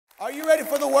Are you ready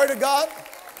for the Word of God?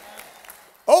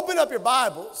 Open up your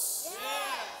Bibles.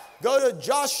 Go to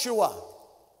Joshua.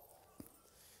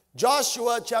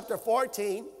 Joshua chapter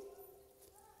 14.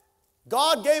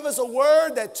 God gave us a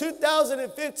word that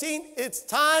 2015, it's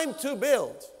time to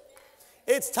build.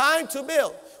 It's time to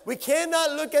build. We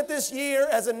cannot look at this year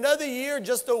as another year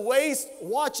just a waste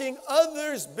watching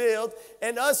others build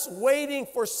and us waiting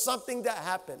for something to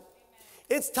happen.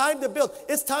 It's time to build.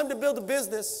 It's time to build a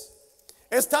business.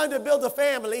 It's time to build a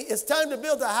family. It's time to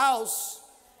build a house.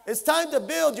 It's time to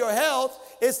build your health.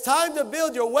 It's time to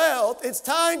build your wealth. It's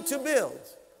time to build.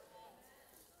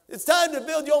 It's time to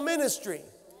build your ministry.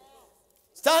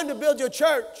 It's time to build your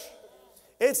church.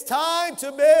 It's time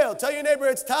to build. Tell your neighbor,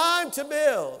 it's time to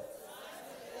build.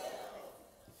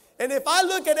 And if I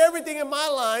look at everything in my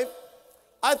life,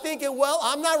 I think, well,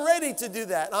 I'm not ready to do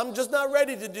that. I'm just not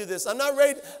ready to do this. I'm not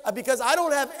ready because I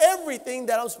don't have everything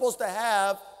that I'm supposed to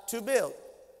have to build.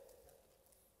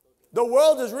 The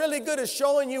world is really good at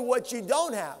showing you what you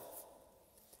don't have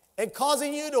and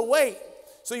causing you to wait.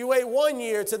 So you wait 1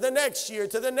 year to the next year,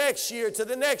 to the next year, to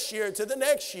the next year, to the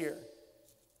next year.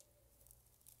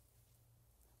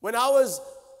 When I was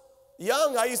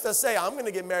young, I used to say, I'm going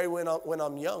to get married when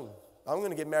I'm young. I'm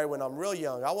going to get married when I'm real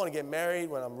young. I want to get married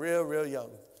when I'm real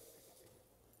young.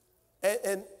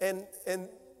 And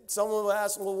someone will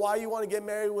ask, well, why do you want to get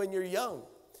married when you're young?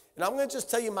 And I'm going to just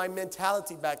tell you my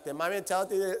mentality back then. My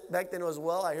mentality back then was,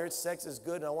 well, I heard sex is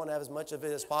good and I want to have as much of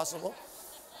it as possible.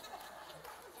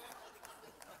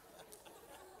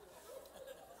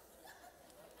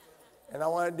 And I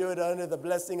want to do it under the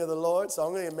blessing of the Lord, so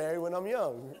I'm going to get married when I'm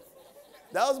young.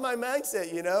 That was my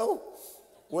mindset, you know.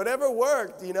 Whatever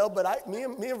worked, you know. But me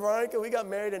and Veronica, we got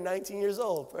married at 19 years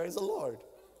old. Praise the Lord.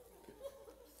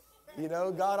 You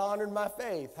know, God honored my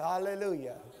faith.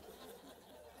 Hallelujah.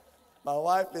 My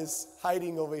wife is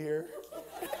hiding over here.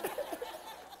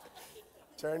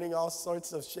 Turning all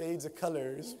sorts of shades of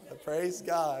colors. But praise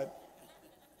God.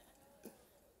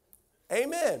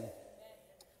 Amen.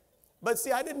 But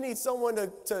see, I didn't need someone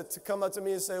to come up to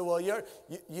me and say, well,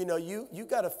 you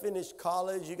got to finish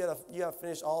college, you got to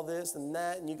finish all this and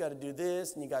that, and you got to do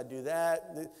this and you got to do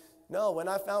that. No, when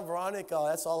I found Veronica,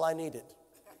 that's all I needed.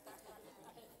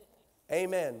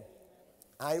 Amen.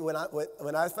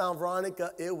 When I found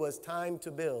Veronica, it was time to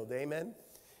build. Amen.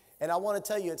 And I want to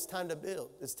tell you, it's time to build.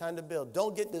 It's time to build.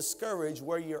 Don't get discouraged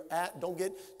where you're at. Don't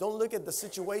look at the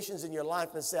situations in your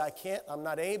life and say, I can't, I'm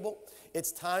not able.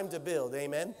 It's time to build.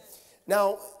 Amen.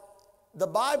 Now, the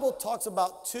Bible talks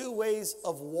about two ways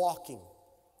of walking.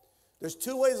 There's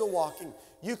two ways of walking.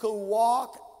 You can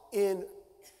walk in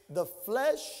the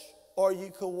flesh or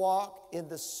you can walk in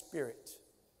the spirit.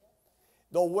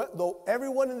 Though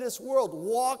everyone in this world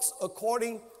walks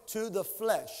according to the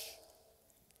flesh.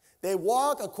 They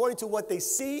walk according to what they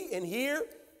see and hear.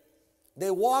 They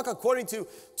walk according to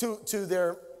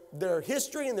their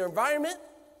history and their environment.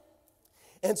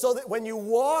 And so that when you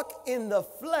walk in the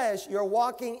flesh, you're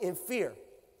walking in fear.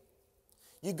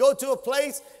 You go to a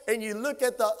place and you look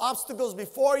at the obstacles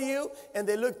before you and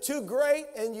they look too great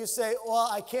and you say, well,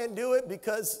 I can't do it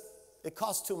because it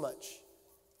costs too much.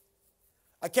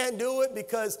 I can't do it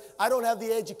because I don't have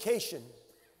the education.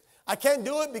 I can't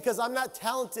do it because I'm not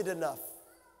talented enough.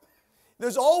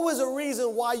 There's always a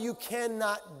reason why you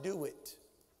cannot do it.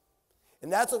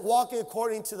 And that's walking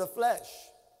according to the flesh.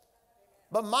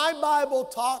 But my Bible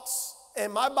talks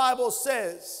and my Bible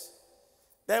says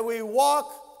that we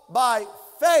walk by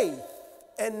faith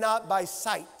and not by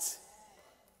sight.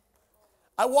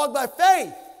 I walk by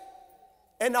faith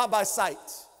and not by sight.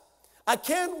 I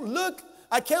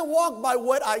can't walk by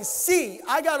what I see.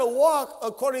 I got to walk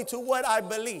according to what I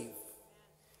believe.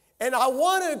 And I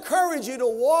want to encourage you to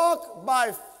walk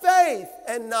by faith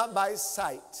and not by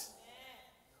sight.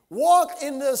 Walk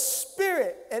in the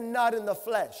spirit and not in the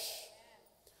flesh.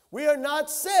 We are not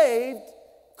saved,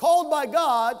 called by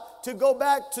God to go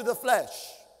back to the flesh.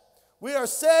 We are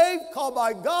saved, called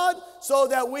by God, so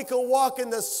that we can walk in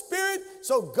the spirit,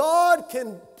 so God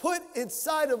can put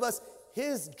inside of us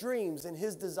His dreams and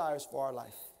His desires for our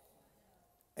life.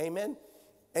 Amen.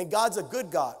 And God's a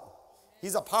good God.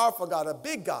 He's a powerful God, a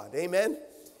big God. Amen.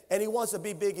 And He wants to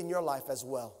be big in your life as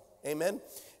well. Amen.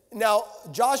 Now,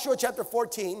 Joshua chapter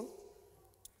 14,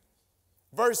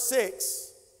 verse 6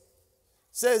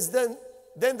 says,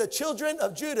 Then the children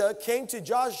of Judah came to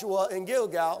Joshua in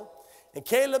Gilgal, and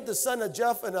Caleb the son of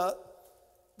Jephunneh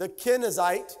the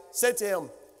Kenizzite said to him,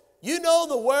 you know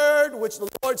the word which the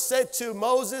Lord said to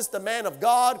Moses, the man of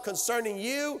God, concerning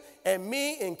you and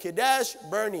me in Kadesh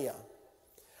Barnea.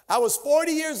 I was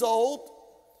 40 years old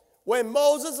when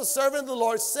Moses, the servant of the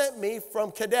Lord, sent me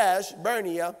from Kadesh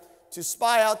Barnea to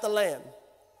spy out the land.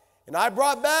 And I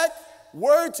brought back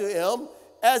word to him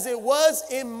as it was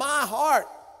in my heart.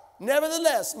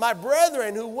 Nevertheless, my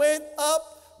brethren who went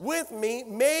up with me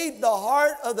made the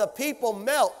heart of the people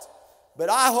melt. But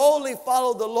I wholly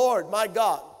followed the Lord, my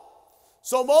God.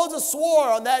 So Moses swore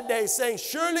on that day, saying,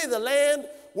 surely the land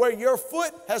where your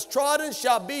foot has trodden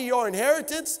shall be your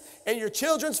inheritance and your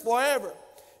children's forever,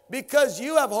 because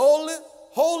you have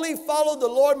wholly followed the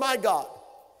Lord my God.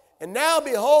 And now,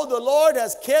 behold, the Lord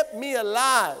has kept me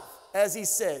alive, as he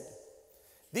said,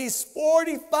 these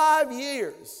 45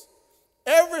 years,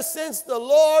 ever since the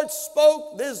Lord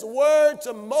spoke this word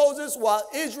to Moses while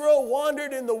Israel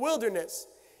wandered in the wilderness.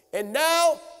 And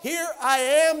now here I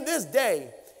am this day,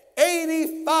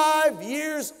 85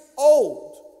 years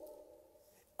old.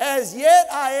 As yet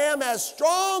I am as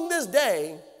strong this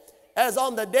day as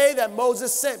on the day that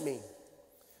Moses sent me.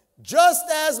 Just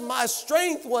as my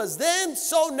strength was then,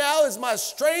 so now is my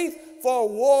strength for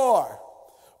war,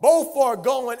 both for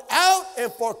going out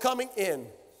and for coming in.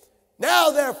 Now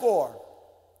therefore,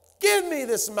 give me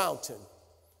this mountain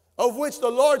of which the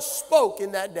Lord spoke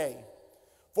in that day.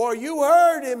 For you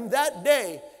heard him that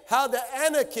day how the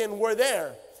Anakim were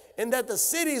there, and that the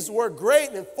cities were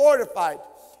great and fortified.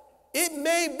 It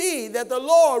may be that the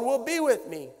Lord will be with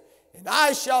me, and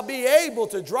I shall be able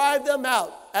to drive them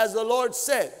out, as the Lord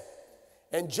said.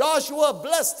 And Joshua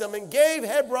blessed him and gave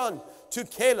Hebron to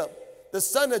Caleb, the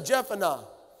son of Jephunneh,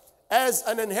 as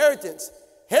an inheritance.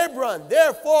 Hebron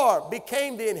therefore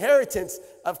became the inheritance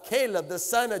of Caleb, the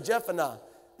son of Jephunneh,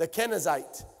 the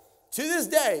Kenizzite, to this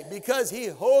day, because he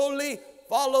wholly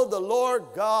followed the Lord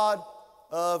God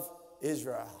of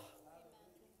Israel.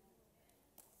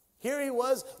 Here he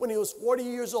was when he was 40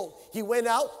 years old. He went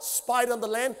out, spied on the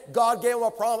land. God gave him a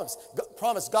promise.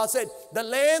 God said, the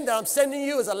land that I'm sending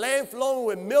you is a land flowing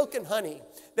with milk and honey.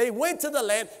 They went to the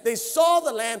land. They saw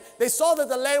the land. They saw that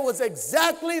the land was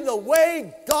exactly the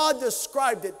way God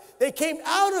described it. They came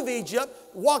out of Egypt,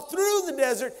 walked through the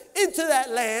desert into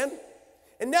that land,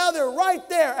 and now they're right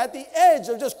there at the edge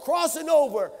of just crossing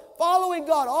over, following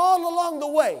God all along the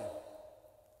way.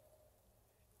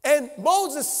 And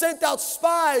Moses sent out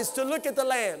spies to look at the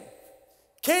land.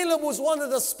 Caleb was one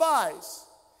of the spies.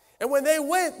 And when they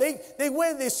went,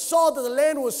 they saw that the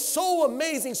land was so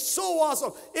amazing, so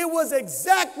awesome. It was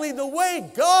exactly the way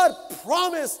God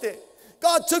promised it.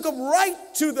 God took them right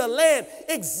to the land,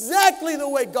 exactly the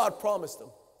way God promised them.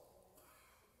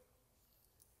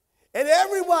 And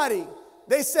everybody,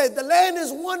 they said, the land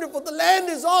is wonderful, the land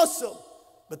is awesome,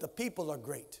 but the people are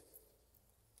great.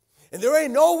 And there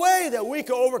ain't no way that we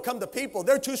can overcome the people.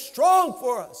 They're too strong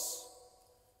for us.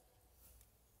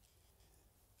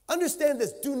 Understand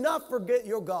this. Do not forget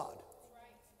your God.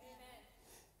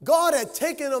 God had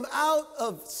taken them out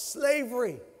of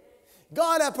slavery.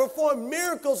 God had performed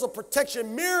miracles of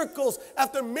protection, miracles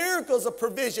after miracles of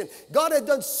provision. God had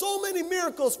done so many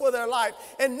miracles for their life.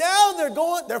 And now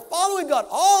they're following God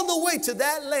all the way to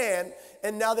that land,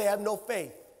 and now they have no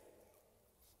faith.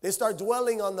 They start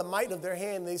dwelling on the might of their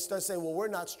hand. They start saying, well, we're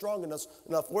not strong enough.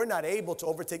 We're not able to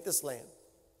overtake this land.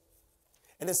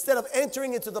 And instead of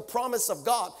entering into the promise of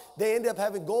God, they end up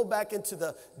having to go back into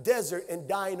the desert and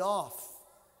dying off.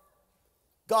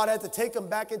 God had to take them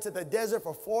back into the desert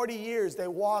for 40 years. They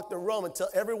walked and roamed until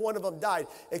every one of them died,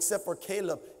 except for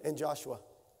Caleb and Joshua.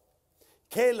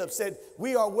 Caleb said,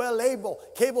 we are well able.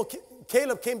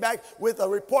 Caleb came back with a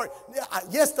report.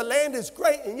 Yes, the land is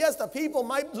great, and yes, the people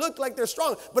might look like they're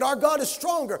strong, but our God is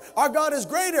stronger. Our God is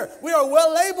greater. We are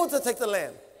well able to take the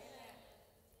land.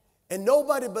 And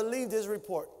nobody believed his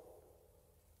report.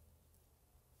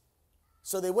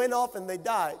 So they went off and they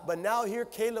died. But now here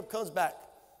Caleb comes back.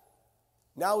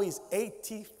 Now he's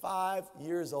 85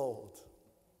 years old.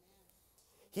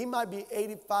 He might be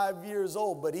 85 years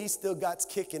old, but he still got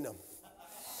kick in him.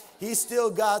 He still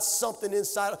got something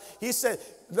inside. He said,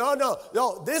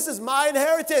 no, this is my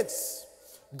inheritance.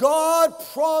 God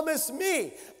promised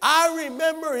me. I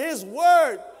remember his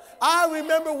word. I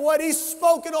remember what he's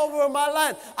spoken over my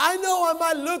life. I know I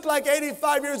might look like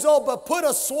 85 years old, but put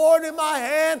a sword in my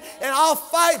hand and I'll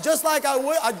fight just like I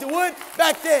would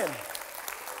back then.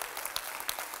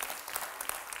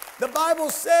 The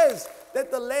Bible says that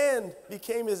the land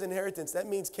became his inheritance. That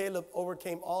means Caleb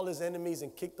overcame all his enemies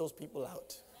and kicked those people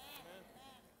out.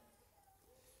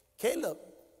 Caleb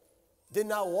did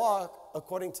not walk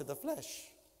according to the flesh.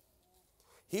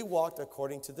 He walked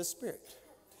according to the Spirit.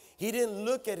 He didn't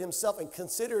look at himself and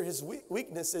consider his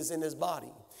weaknesses in his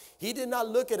body. He did not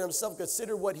look at himself,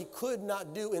 consider what he could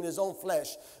not do in his own flesh.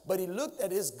 But he looked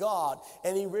at his God,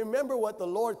 and he remembered what the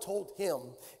Lord told him.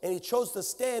 And he chose to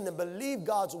stand and believe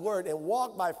God's word and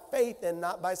walk by faith and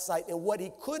not by sight. And what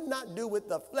he could not do with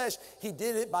the flesh, he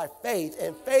did it by faith.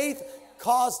 And faith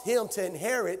caused him to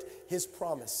inherit his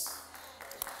promise.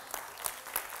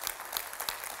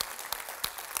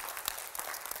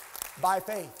 By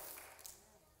faith.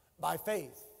 By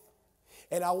faith.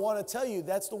 And I want to tell you,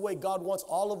 that's the way God wants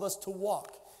all of us to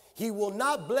walk. He will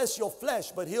not bless your flesh,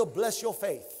 but he'll bless your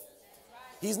faith.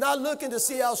 He's not looking to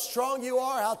see how strong you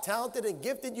are, how talented and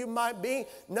gifted you might be.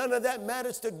 None of that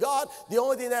matters to God. The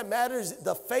only thing that matters is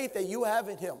the faith that you have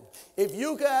in him. If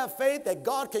you can have faith that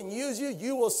God can use you,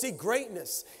 you will see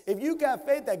greatness. If you can have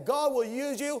faith that God will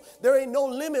use you, there ain't no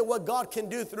limit what God can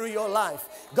do through your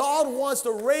life. God wants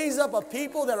to raise up a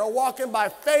people that are walking by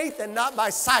faith and not by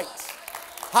sight.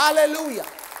 Hallelujah.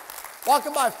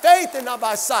 Walking by faith and not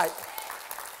by sight.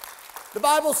 The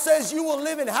Bible says you will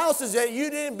live in houses that you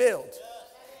didn't build.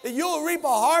 That you will reap a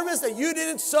harvest that you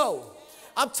didn't sow.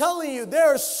 I'm telling you, there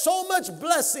are so much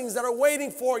blessings that are waiting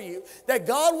for you, that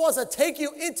God wants to take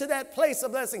you into that place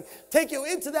of blessing, take you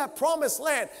into that promised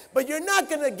land. But you're not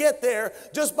going to get there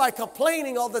just by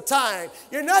complaining all the time.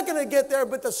 You're not going to get there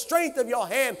with the strength of your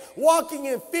hand, walking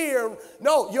in fear.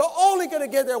 No, you're only going to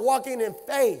get there walking in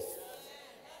faith.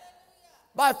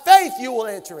 By faith you will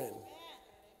enter in.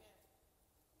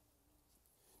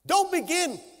 Don't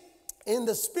begin in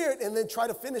the spirit and then try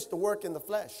to finish the work in the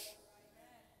flesh.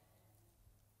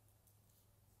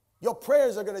 Your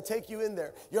prayers are going to take you in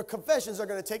there. Your confessions are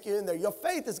going to take you in there. Your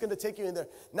faith is going to take you in there.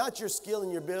 Not your skill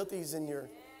and your abilities and your...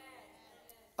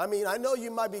 I mean, I know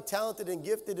you might be talented and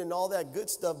gifted and all that good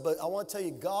stuff, but I want to tell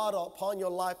you, God upon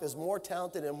your life is more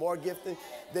talented and more gifted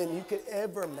than you could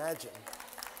ever imagine.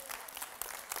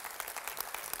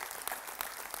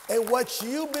 And what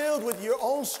you build with your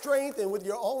own strength and with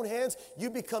your own hands, you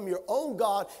become your own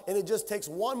God, and it just takes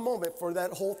one moment for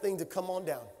that whole thing to come on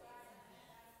down.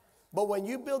 But when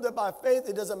you build it by faith,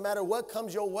 it doesn't matter what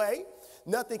comes your way.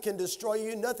 Nothing can destroy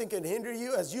you. Nothing can hinder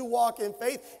you. As you walk in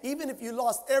faith, even if you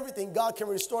lost everything, God can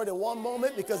restore it in one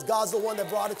moment because God's the one that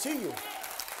brought it to you.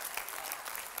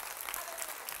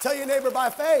 Tell your neighbor, by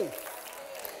faith.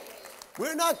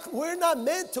 We're not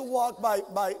meant to walk by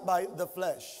the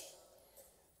flesh.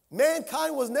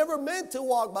 Mankind was never meant to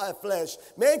walk by flesh.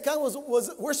 Mankind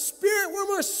we're spirit. We're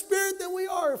more spirit than we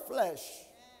are flesh.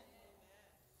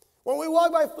 When we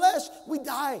walk by flesh, we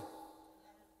die.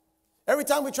 Every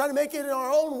time we try to make it in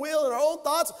our own will and our own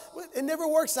thoughts, it never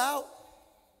works out.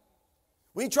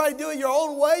 When you try to do it your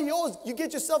own way, you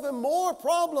get yourself in more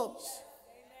problems.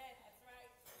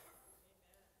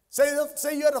 Say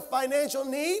you had a financial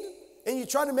need and you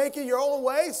try to make it your own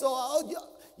way. So,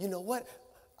 you know what?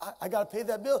 I got to pay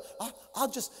that bill. I'll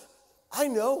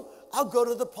go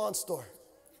to the pawn store.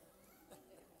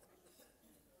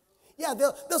 Yeah,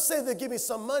 they'll say they'll give me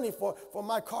some money for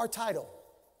my car title.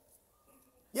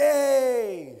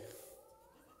 Yay!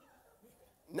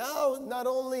 Now, not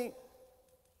only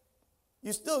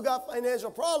you still got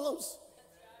financial problems,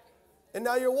 and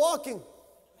now you're walking.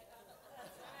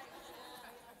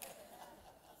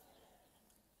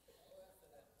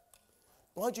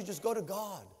 Why don't you just go to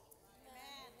God?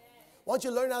 Why don't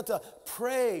you learn how to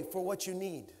pray for what you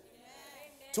need?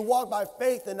 To walk by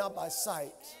faith and not by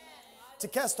sight. To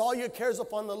cast all your cares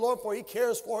upon the Lord, for he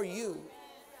cares for you.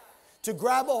 To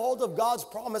grab a hold of God's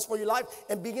promise for your life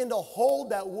and begin to hold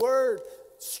that word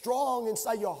strong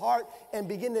inside your heart and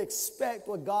begin to expect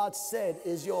what God said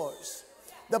is yours.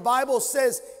 The Bible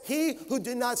says, he who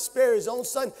did not spare his own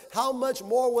son, how much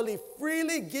more will he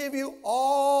freely give you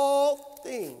all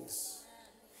things?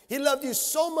 He loved you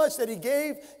so much that he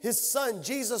gave his son,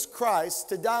 Jesus Christ,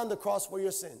 to die on the cross for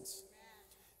your sins.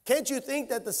 Can't you think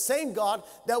that the same God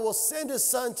that will send his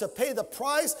son to pay the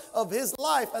price of his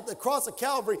life at the cross of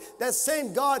Calvary, that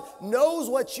same God knows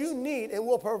what you need and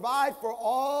will provide for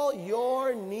all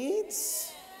your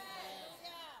needs?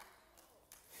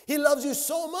 He loves you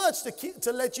so much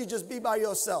to let you just be by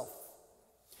yourself.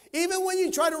 Even when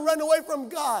you try to run away from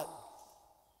God.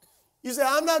 You say,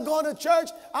 I'm not going to church.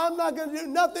 I'm not going to do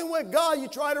nothing with God. You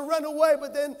try to run away,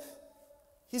 but then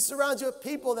he surrounds you with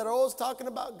people that are always talking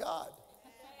about God.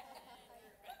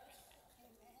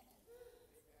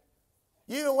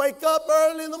 You even wake up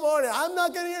early in the morning. I'm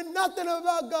not going to hear nothing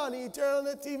about God. And you turn on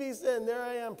the TV set, and there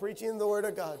I am preaching the word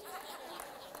of God.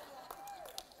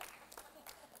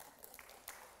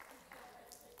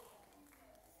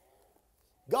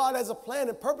 God has a plan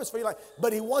and purpose for your life,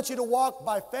 but he wants you to walk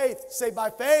by faith. Say, by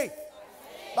faith.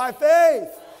 By faith.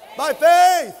 By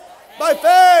faith. By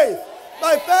faith.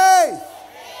 By faith.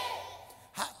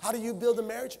 How do you build a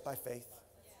marriage? By faith.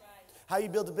 How you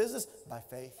build a business? By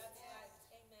faith.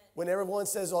 When everyone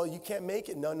says, oh, you can't make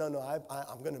it. No,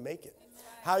 I'm going to make it.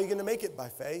 How are you going to make it? By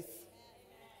faith.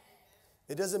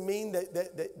 It doesn't mean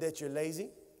that you're lazy.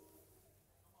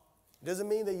 It doesn't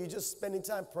mean that you're just spending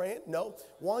time praying. No.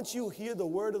 Once you hear the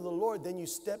word of the Lord, then you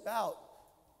step out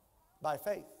by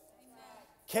faith.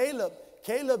 Caleb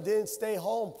didn't stay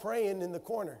home praying in the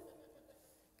corner.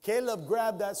 Caleb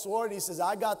grabbed that sword. He says,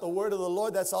 I got the word of the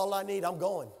Lord. That's all I need. I'm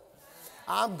going.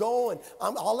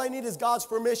 All I need is God's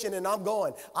permission, and I'm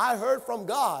going. I heard from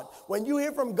God. When you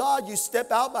hear from God, you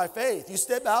step out by faith. You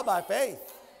step out by faith.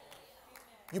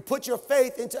 You put your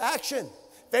faith into action.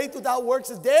 Faith without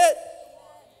works is dead.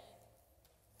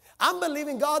 I'm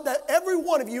believing, God, that every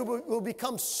one of you will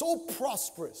become so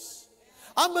prosperous.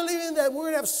 I'm believing that we're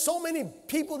going to have so many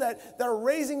people that are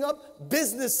raising up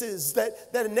businesses that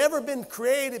have never been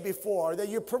created before, that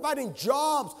you're providing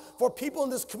jobs for people in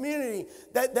this community,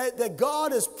 that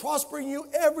God is prospering you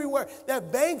everywhere,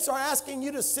 that banks are asking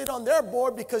you to sit on their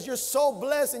board because you're so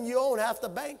blessed and you own half the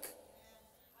bank.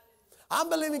 I'm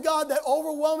believing, God, that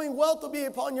overwhelming wealth will be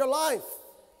upon your life.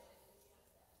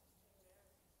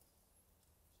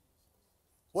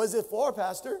 What is it for,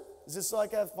 Pastor? Is this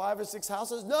like I have 5 or 6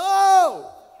 houses? No!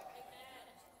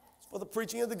 It's for the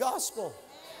preaching of the gospel.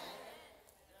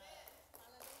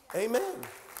 Amen.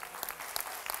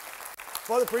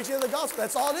 For the preaching of the gospel.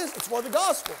 That's all it is. It's for the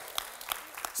gospel.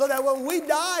 So that when we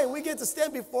die and we get to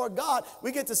stand before God,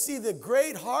 we get to see the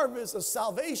great harvest of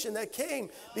salvation that came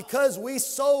because we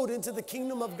sowed into the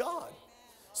kingdom of God.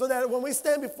 So that when we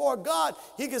stand before God,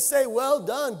 He can say, well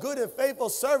done, good and faithful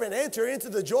servant, enter into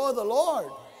the joy of the Lord.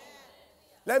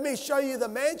 Let me show you the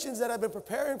mansions that I've been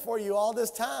preparing for you all this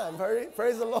time.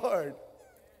 Praise the Lord.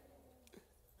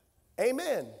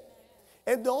 Amen.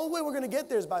 And the only way we're going to get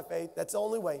there is by faith. That's the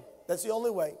only way. That's the only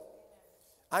way.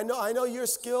 I know you're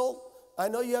skilled. I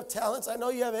know you have talents. I know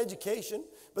you have education.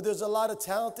 But there's a lot of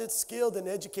talented, skilled, and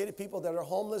educated people that are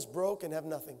homeless, broke, and have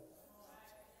nothing.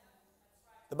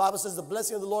 The Bible says the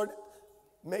blessing of the Lord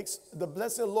makes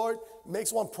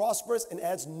one prosperous and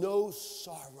adds no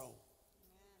sorrow.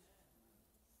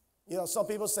 You know, some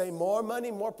people say more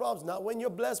money, more problems. Not when you're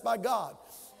blessed by God.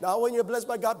 Not when you're blessed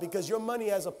by God, because your money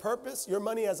has a purpose. Your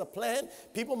money has a plan.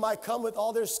 People might come with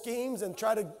all their schemes and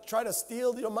try to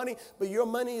steal your money, but your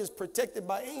money is protected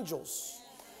by angels.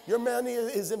 Your money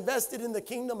is invested in the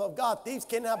kingdom of God. Thieves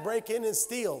cannot break in and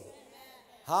steal.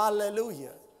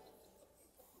 Hallelujah.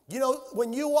 You know,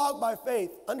 when you walk by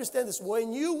faith, understand this.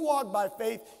 When you walk by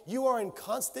faith, you are in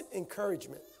constant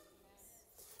encouragement.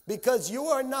 Because you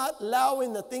are not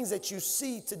allowing the things that you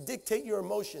see to dictate your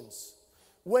emotions.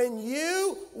 When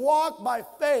you walk by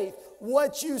faith,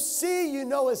 what you see, you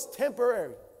know, is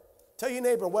temporary. Tell your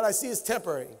neighbor, what I see is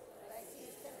temporary.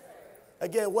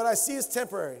 Again, what I see is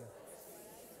temporary.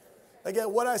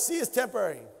 Again, what I see is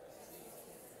temporary.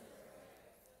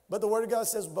 But the Word of God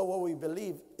says, but what we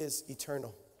believe is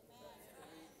eternal.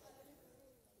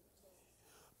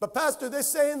 But Pastor, they're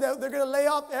saying that they're going to lay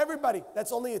off everybody.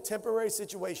 That's only a temporary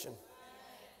situation.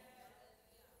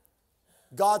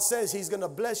 God says He's going to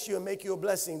bless you and make you a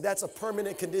blessing. That's a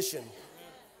permanent condition.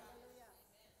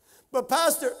 But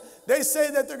Pastor, they say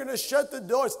that they're going to shut the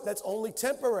doors. That's only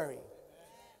temporary.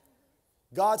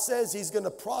 God says He's going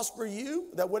to prosper you,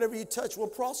 that whatever you touch will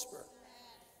prosper.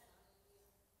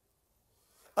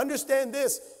 Understand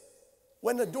this.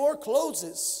 When the door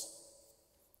closes,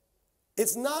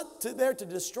 it's not there to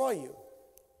destroy you.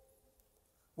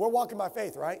 We're walking by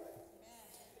faith, right?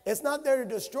 It's not there to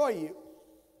destroy you.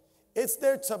 It's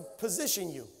there to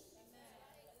position you.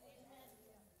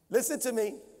 Listen to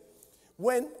me.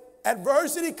 When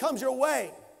adversity comes your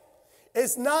way,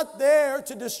 it's not there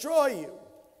to destroy you.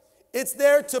 It's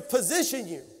there to position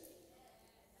you.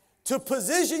 To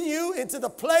position you into the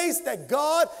place that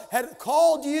God had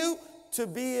called you to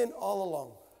be in all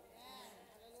along.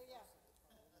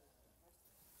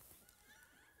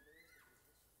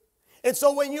 And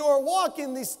so when you are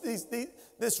walking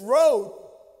this road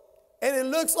and it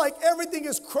looks like everything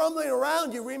is crumbling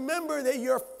around you, remember that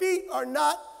your feet are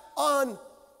not on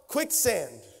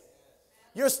quicksand.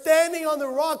 You're standing on the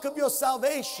rock of your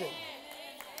salvation.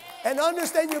 And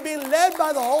understand you're being led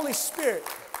by the Holy Spirit.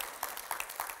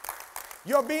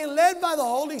 You're being led by the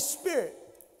Holy Spirit.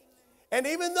 And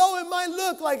even though it might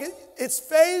look like it's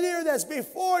failure that's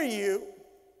before you,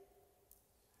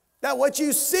 that what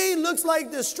you see looks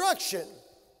like destruction,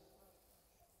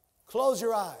 close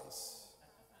your eyes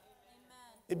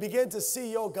and begin to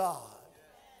see your God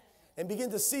and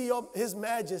begin to see His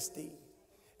majesty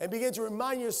and begin to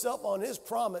remind yourself on His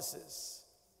promises.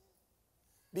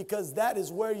 because that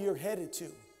is where you're headed to.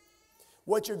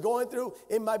 What you're going through,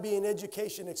 it might be an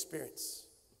education experience.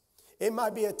 It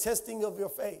might be a testing of your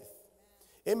faith.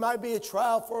 It might be a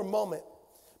trial for a moment.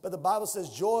 But the Bible says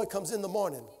joy comes in the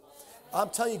morning. I'm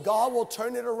telling you, God will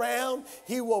turn it around.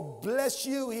 He will bless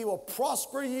you. He will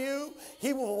prosper you.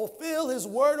 He will fulfill his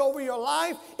word over your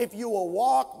life if you will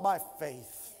walk by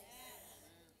faith.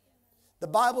 The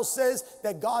Bible says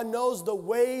that God knows the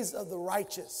ways of the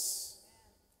righteous.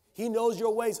 He knows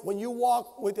your ways. When you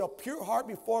walk with a pure heart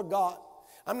before God,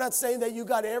 I'm not saying that you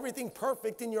got everything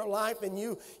perfect in your life and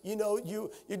you're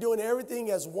doing everything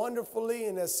as wonderfully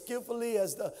and as skillfully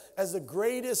as the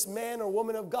greatest man or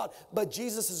woman of God. But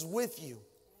Jesus is with you.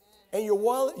 And you're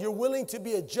willing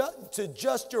to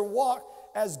adjust your walk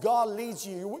as God leads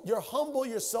you. You're humble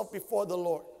yourself before the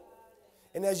Lord.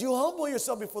 And as you humble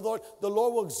yourself before the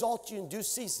Lord will exalt you in due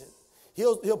season.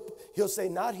 He'll say,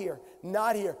 not here,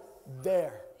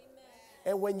 there.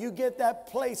 And when you get that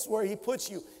place where he puts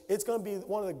you, it's going to be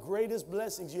one of the greatest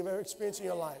blessings you've ever experienced in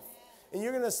your life. And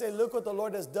you're going to say, look what the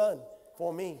Lord has done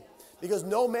for me. Because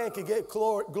no man can get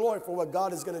glory for what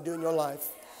God is going to do in your life.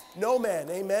 No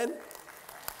man. Amen.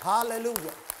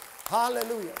 Hallelujah.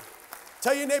 Hallelujah.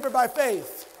 Tell your neighbor by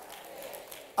faith.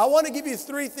 I want to give you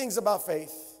 3 things about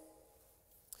faith.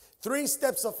 3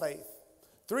 steps of faith.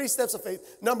 3 steps of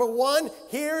faith. Number 1,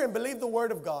 hear and believe the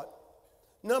word of God.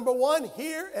 Number 1,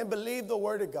 hear and believe the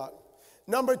word of God.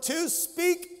 Number 2,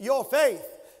 speak your faith.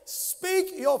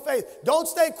 Speak your faith. Don't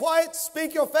stay quiet.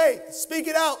 Speak your faith. Speak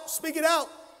it out. Speak it out.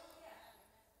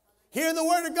 Hear the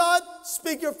word of God.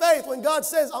 Speak your faith. When God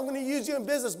says, I'm going to use you in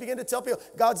business, begin to tell people,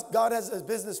 God has a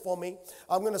business for me.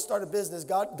 I'm going to start a business.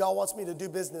 God wants me to do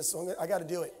business, so I got to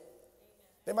do it.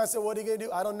 They might say, what are you going to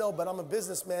do? I don't know, but I'm a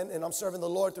businessman, and I'm serving the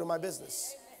Lord through my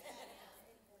business.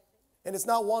 And it's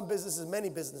not one business, it's many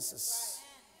businesses.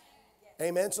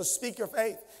 Amen. So speak your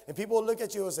faith. And people will look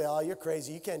at you and say, oh, you're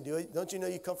crazy. You can't do it. Don't you know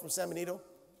you come from San Benito?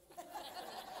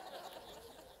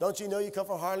 Don't you know you come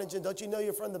from Harlingen? Don't you know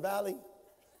you're from the valley?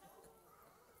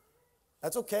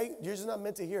 That's okay. You're just not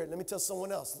meant to hear it. Let me tell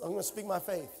someone else. I'm going to speak my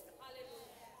faith.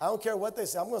 I don't care what they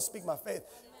say. I'm going to speak my faith.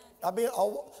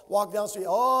 I'll walk down the street.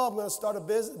 Oh, I'm going to start a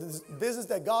business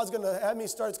that God's going to have me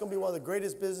start. It's going to be one of the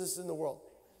greatest businesses in the world.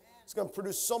 It's going to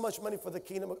produce so much money for the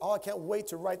kingdom. Oh, I can't wait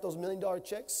to write those $1 million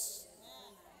checks.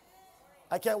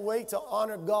 I can't wait to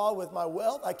honor God with my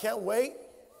wealth. I can't wait.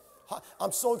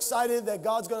 I'm so excited that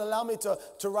God's going to allow me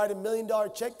to write $1 million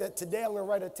check that today I'm going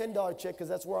to write a $10 check because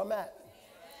that's where I'm at.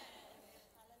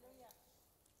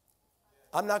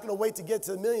 I'm not going to wait to get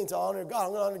to the million to honor God. I'm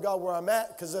going to honor God where I'm at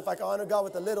because if I can honor God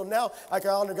with a little now, I can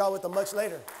honor God with a much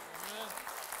later.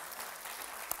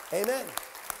 Amen.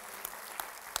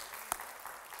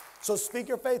 So speak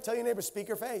your faith. Tell your neighbor, speak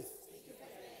your faith.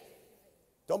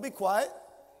 Don't be quiet.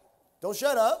 Don't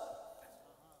shut up.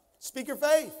 Speak your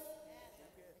faith.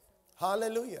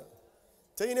 Hallelujah.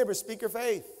 Tell your neighbor, speak your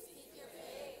faith.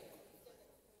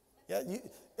 Yeah,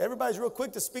 everybody's real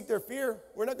quick to speak their fear.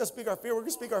 We're not going to speak our fear. We're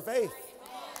going to speak our faith.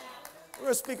 We're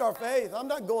going to speak our faith. I'm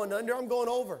not going under. I'm going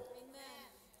over.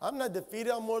 I'm not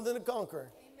defeated. I'm more than a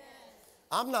conqueror.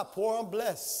 I'm not poor. I'm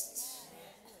blessed.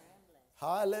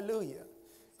 Hallelujah.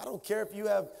 I don't care if you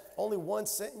have only 1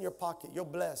 cent in your pocket. You're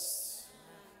blessed.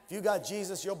 If you got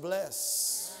Jesus, you're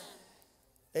blessed.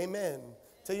 Amen.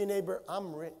 Tell your neighbor,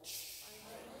 I'm rich.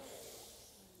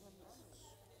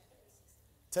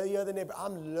 Tell your other neighbor,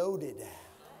 I'm loaded.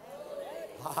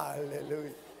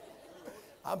 Hallelujah.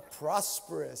 I'm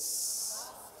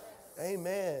prosperous.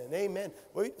 Amen. Amen.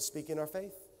 We're speaking our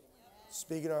faith.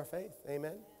 Speaking our faith.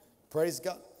 Amen. Praise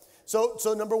God. So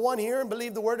number 1, hear and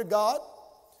believe the word of God.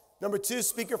 Number 2,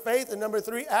 speak your faith. And number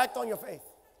 3, act on your faith.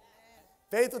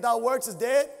 Faith without works is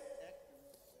dead.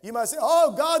 You might say,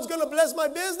 oh, God's going to bless my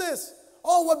business.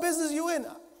 Oh, what business are you in?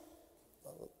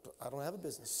 I don't have a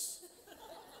business.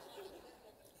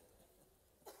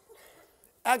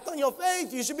 Act on your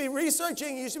faith. You should be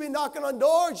researching. You should be knocking on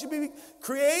doors. You should be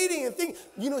creating and thinking.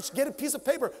 Get a piece of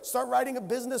paper. Start writing a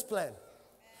business plan.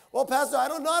 Well, Pastor, I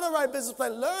don't know how to write a business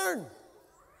plan. Learn.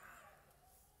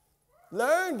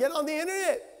 Learn. Get on the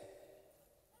internet.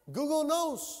 Google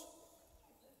knows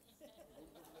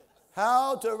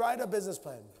how to write a business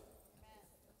plan.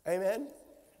 Amen.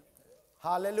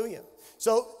 Hallelujah.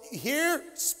 So hear,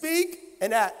 speak,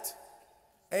 and act.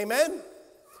 Amen.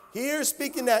 Hear,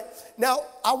 speak, and act. Now,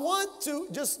 I want to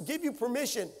just give you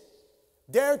permission.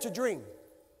 Dare to dream.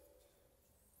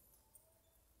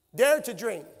 Dare to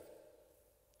dream.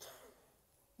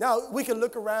 Now, we can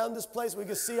look around this place. We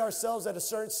can see ourselves at a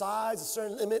certain size, a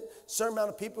certain limit. A certain amount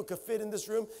of people could fit in this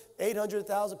room.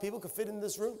 800,000 people could fit in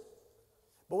this room.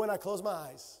 But when I close my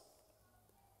eyes,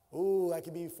 Ooh, I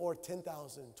could be before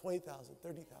 10,000, 20,000,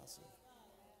 30,000.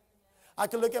 I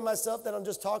could look at myself that I'm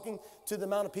just talking to the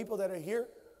amount of people that are here.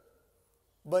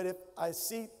 But if I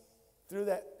see through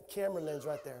that camera lens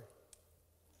right there,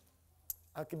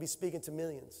 I could be speaking to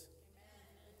millions.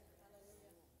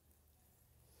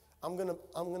 I'm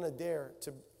gonna dare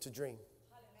to dream.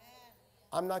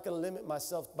 I'm not gonna limit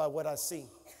myself by what I see.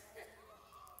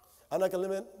 I'm not gonna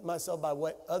limit myself by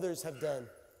what others have done.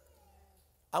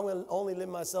 I'm gonna only limit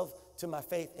myself to my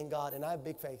faith in God, and I have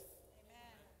big faith.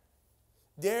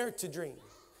 Dare to dream.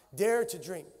 Dare to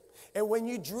dream. And when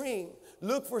you dream,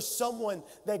 look for someone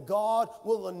that God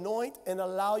will anoint and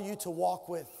allow you to walk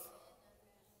with.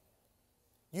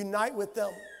 Unite with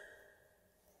them.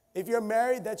 If you're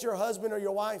married, that's your husband or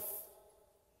your wife.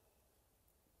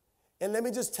 And let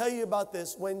me just tell you about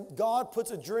this. When God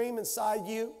puts a dream inside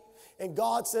you, and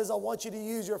God says, I want you to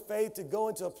use your faith to go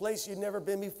into a place you've never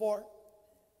been before,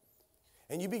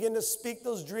 and you begin to speak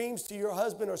those dreams to your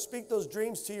husband or speak those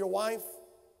dreams to your wife,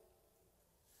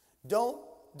 don't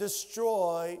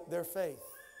destroy their faith.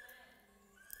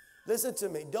 Listen to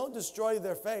me. Don't destroy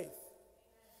their faith.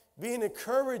 Be an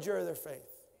encourager of their faith.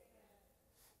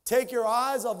 Take your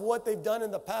eyes off what they've done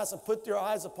in the past and put your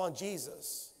eyes upon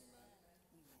Jesus.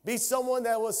 Be someone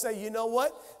that will say, you know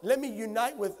what? Let me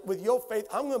unite with your faith.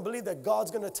 I'm going to believe that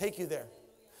God's going to take you there.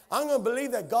 I'm going to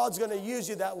believe that God's going to use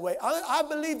you that way. I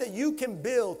believe that you can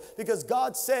build because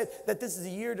God said that this is a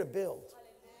year to build.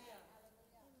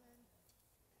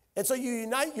 And so you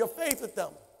unite your faith with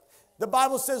them. The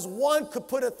Bible says one could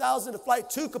put 1,000 to flight,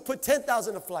 two could put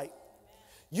 10,000 to flight.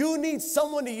 You need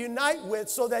someone to unite with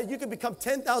so that you can become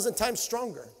 10,000 times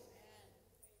stronger.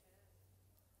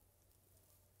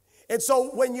 And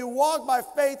so when you walk by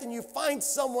faith and you find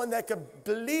someone that can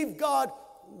believe God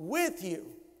with you,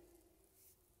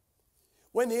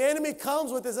 when the enemy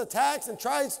comes with his attacks and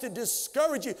tries to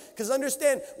discourage you, because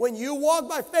understand, when you walk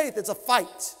by faith, it's a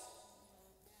fight.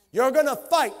 You're going to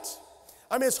fight.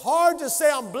 I mean, it's hard to say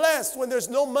I'm blessed when there's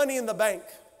no money in the bank.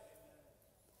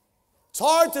 It's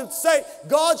hard to say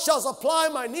God shall supply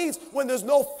my needs when there's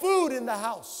no food in the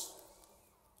house.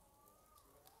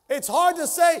 It's hard to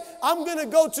say I'm going to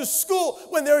go to school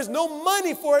when there is no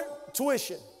money for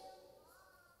tuition.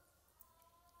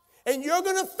 And you're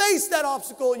going to face that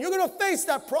obstacle and you're going to face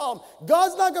that problem.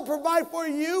 God's not going to provide for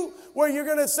you where you're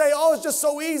going to say, oh, it's just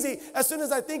so easy. As soon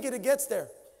as I think it gets there.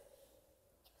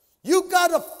 You got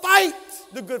to fight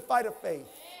the good fight of faith.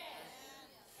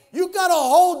 You got to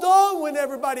hold on when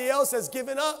everybody else has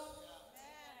given up.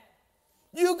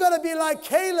 You got to be like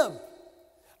Caleb.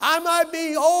 I might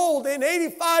be old and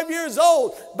 85 years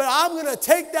old, but I'm going to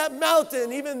take that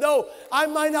mountain even though I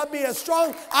might not be as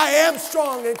strong. I am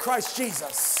strong in Christ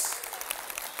Jesus.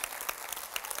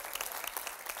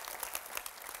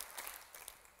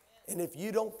 And if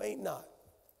you don't faint not,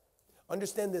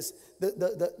 understand this,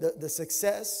 the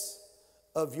success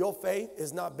of your faith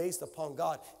is not based upon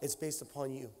God, it's based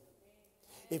upon you.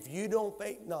 If you don't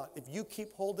faint not, if you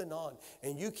keep holding on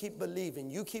and you keep believing,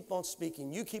 you keep on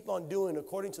speaking, you keep on doing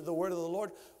according to the word of the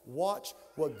Lord, watch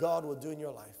what God will do in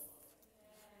your life.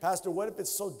 Pastor, what if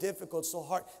it's so difficult, so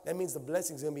hard? That means the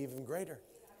blessing is going to be even greater.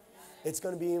 It's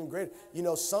going to be even greater. You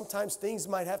know, sometimes things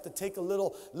might have to take a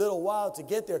little while to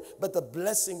get there, but the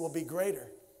blessing will be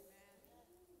greater.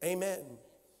 Amen.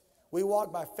 We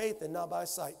walk by faith and not by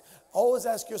sight. Always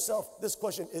ask yourself this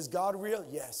question, is God real?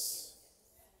 Yes.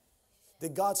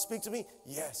 Did God speak to me?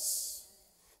 Yes.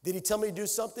 Did he tell me to do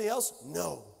something else?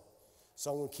 No.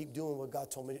 So I'm going to keep doing what God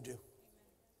told me to do.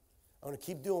 I'm going to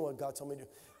keep doing what God told me to do.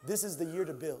 This is the year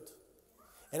to build.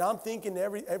 And I'm thinking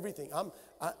everything.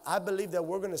 I believe that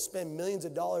we're going to spend millions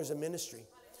of dollars in ministry.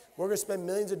 We're going to spend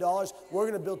millions of dollars. We're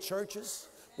going to build churches.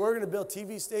 We're going to build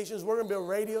TV stations. We're going to build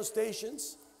radio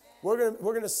stations. We're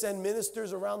going to send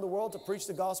ministers around the world to preach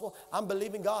the gospel. I'm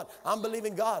believing God. I'm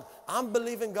believing God. I'm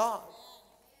believing God.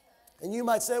 And you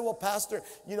might say, well, Pastor,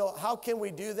 you know, how can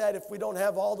we do that if we don't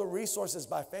have all the resources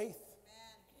by faith?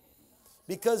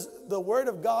 Because the Word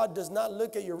of God does not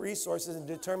look at your resources and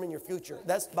determine your future.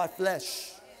 That's by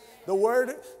flesh.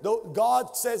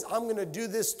 God says, I'm going to do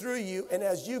this through you, and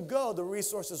as you go, the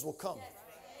resources will come.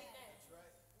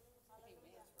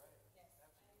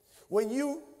 When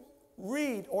you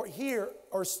read or hear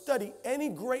or study any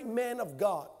great man of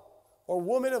God or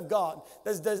woman of God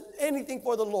that does anything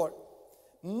for the Lord,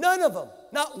 none of them,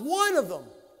 not one of them,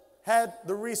 had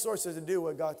the resources to do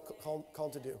what God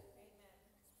called to do.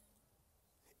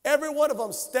 Every one of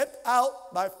them stepped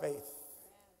out by faith.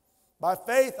 By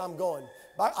faith, I'm going.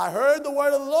 I heard the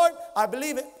word of the Lord. I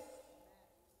believe it.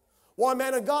 One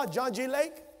man of God, John G.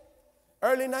 Lake,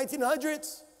 early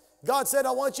 1900s, God said,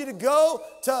 I want you to go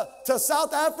to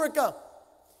South Africa.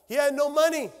 He had no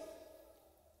money.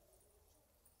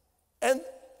 And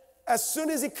as soon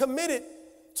as he committed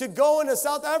to going to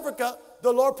South Africa,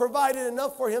 the Lord provided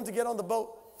enough for him to get on the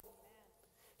boat.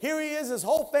 Here he is, his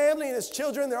whole family and his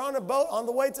children, they're on a boat on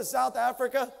the way to South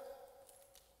Africa.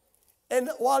 And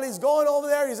while he's going over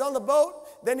there, he's on the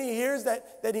boat, then he hears that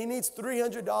he needs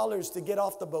 $300 to get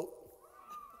off the boat.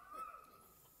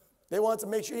 They want to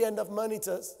make sure he had enough money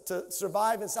to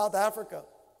survive in South Africa.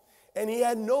 And he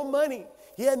had no money.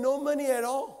 He had no money at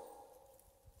all.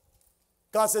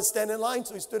 God said, stand in line,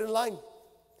 so he stood in line.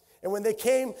 And when they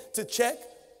came to check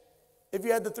if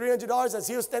you had the $300 as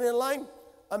he was standing in line,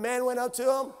 a man went up to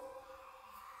him,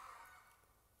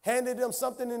 handed him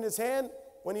something in his hand.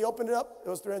 When he opened it up, it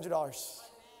was $300.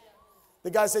 The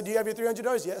guy said, do you have your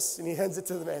 $300? Yes. And he hands it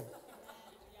to the man.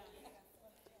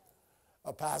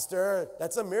 A pastor,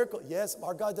 that's a miracle. Yes,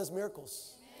 our God does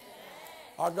miracles.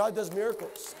 Our God does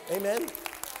miracles. Amen.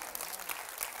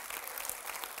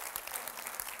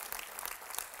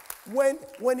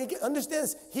 When he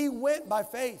understands, he went by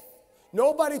faith.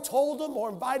 Nobody told him or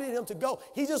invited him to go.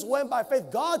 He just went by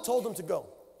faith. God told him to go.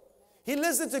 He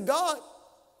listened to God.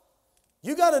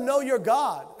 You got to know your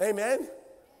God. Amen.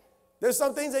 There's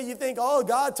some things that you think, oh,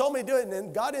 God told me to do it, and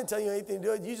then God didn't tell you anything to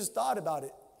do it. You just thought about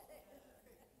it.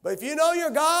 But if you know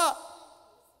your God,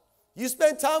 you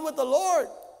spend time with the Lord,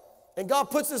 and God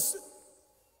puts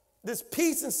this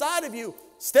peace inside of you,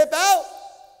 step out.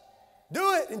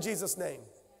 Do it in Jesus' name.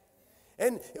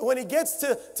 And when he gets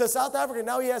to South Africa,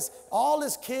 now he has all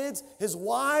his kids, his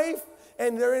wife,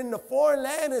 and they're in the foreign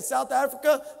land in South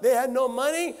Africa. They had no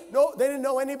money. No, they didn't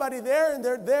know anybody there, and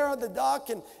they're there on the dock,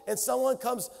 and someone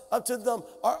comes up to them.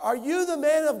 Are you the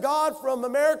man of God from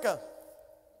America?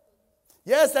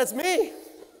 Yes, that's me.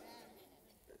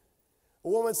 A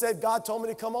woman said, God told me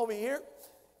to come over here.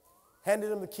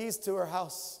 Handed him the keys to her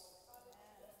house.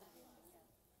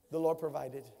 The Lord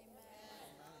provided.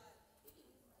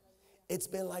 It's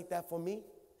been like that for me.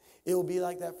 It will be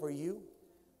like that for you.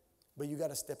 But you got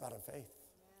to step out of faith.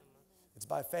 It's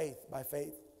by faith, by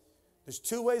faith. There's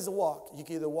two ways to walk. You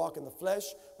can either walk in the flesh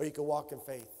or you can walk in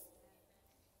faith.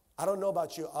 I don't know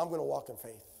about you. I'm going to walk in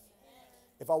faith.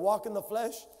 If I walk in the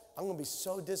flesh, I'm going to be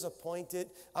so disappointed.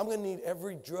 I'm going to need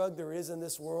every drug there is in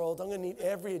this world. I'm going to need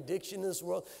every addiction in this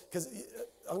world because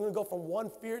I'm going to go from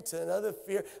one fear to another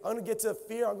fear. I'm going to get to a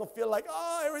fear. I'm going to feel like,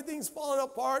 oh, everything's falling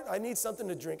apart. I need something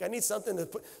to drink. I need something to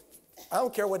put. I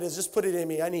don't care what it is. Just put it in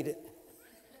me. I need it.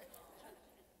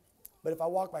 But if I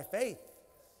walk by faith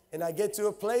and I get to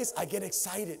a place, I get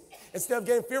excited. Instead of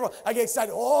getting fearful, I get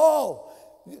excited. Oh,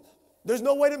 there's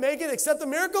no way to make it except a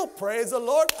miracle. Praise the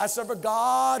Lord. I serve a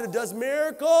God who does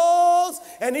miracles.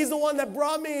 And he's the one that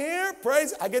brought me here.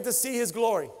 Praise. I get to see his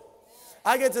glory.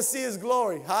 I get to see his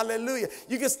glory. Hallelujah.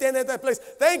 You can stand at that place.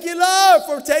 Thank you, Lord,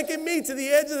 for taking me to the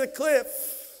edge of the cliff.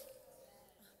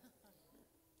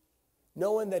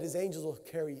 Knowing that his angels will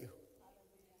carry you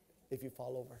if you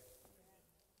fall over.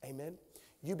 Amen.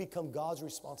 You become God's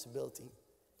responsibility.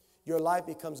 Your life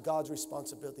becomes God's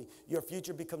responsibility. Your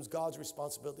future becomes God's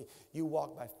responsibility. You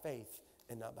walk by faith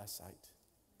and not by sight.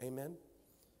 Amen.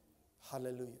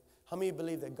 Hallelujah. How many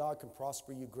believe that God can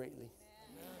prosper you greatly?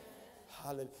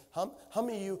 Hallelujah. How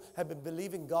many of you have been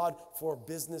believing God for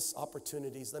business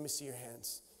opportunities? Let me see your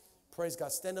hands. Praise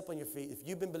God. Stand up on your feet. If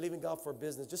you've been believing God for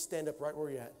business, just stand up right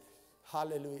where you're at.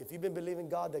 Hallelujah. If you've been believing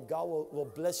God that God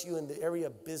will bless you in the area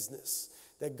of business,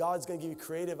 that God's going to give you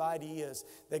creative ideas,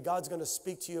 that God's going to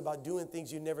speak to you about doing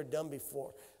things you've never done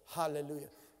before. Hallelujah.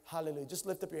 Hallelujah. Just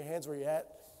lift up your hands where you're at.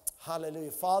 Hallelujah.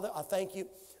 Father, I thank you.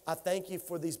 I thank you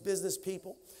for these business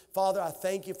people. Father, I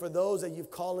thank you for those that you've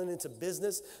called into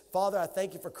business. Father, I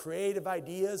thank you for creative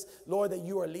ideas. Lord, that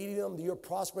you are leading them, that you're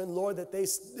prospering. Lord, that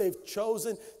they've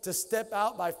chosen to step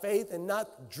out by faith and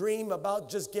not dream about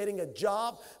just getting a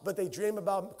job, but they dream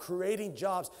about creating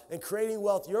jobs and creating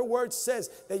wealth. Your word says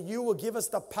that you will give us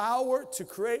the power to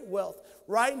create wealth.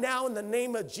 Right now, in the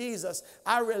name of Jesus,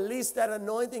 I release that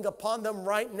anointing upon them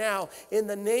right now. In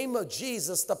the name of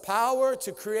Jesus, the power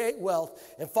to create wealth.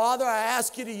 And Father, I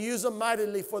ask you to use them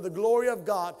mightily for the glory of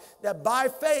God, that by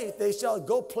faith they shall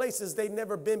go places they've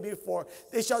never been before.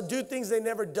 They shall do things they've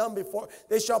never done before.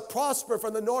 They shall prosper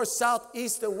from the north, south,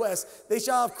 east, and west. They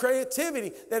shall have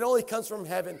creativity that only comes from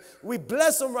heaven. We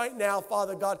bless them right now,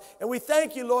 Father God. And we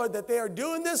thank you, Lord, that they are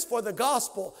doing this for the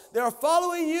gospel. They are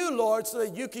following you, Lord, so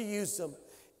that you can use them.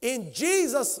 In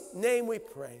Jesus' name we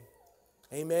pray.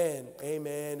 Amen,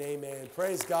 amen, amen.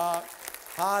 Praise God.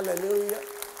 Hallelujah.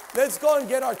 Let's go and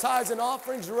get our tithes and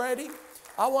offerings ready.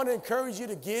 I want to encourage you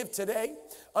to give today.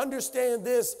 Understand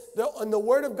this, in the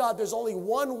Word of God, there's only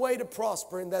one way to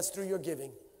prosper, and that's through your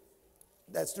giving.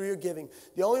 That's through your giving.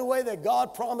 The only way that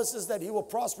God promises that He will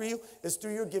prosper you is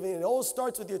through your giving. And it all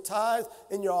starts with your tithes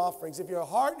and your offerings. If your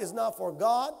heart is not for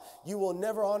God, you will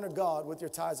never honor God with your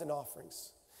tithes and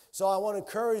offerings. So I want to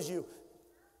encourage you,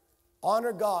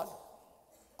 honor God.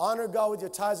 Honor God with your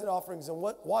tithes and offerings, and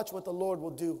watch what the Lord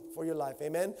will do for your life.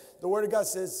 Amen. The Word of God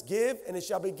says, give and it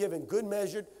shall be given. Good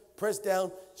measured, pressed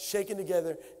down, shaken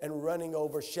together, and running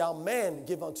over shall man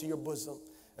give unto your bosom.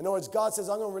 In other words, God says,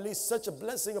 I'm going to release such a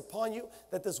blessing upon you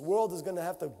that this world is going to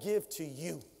have to give to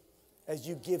you as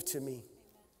you give to me.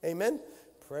 Amen.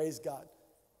 Praise God.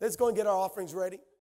 Let's go and get our offerings ready.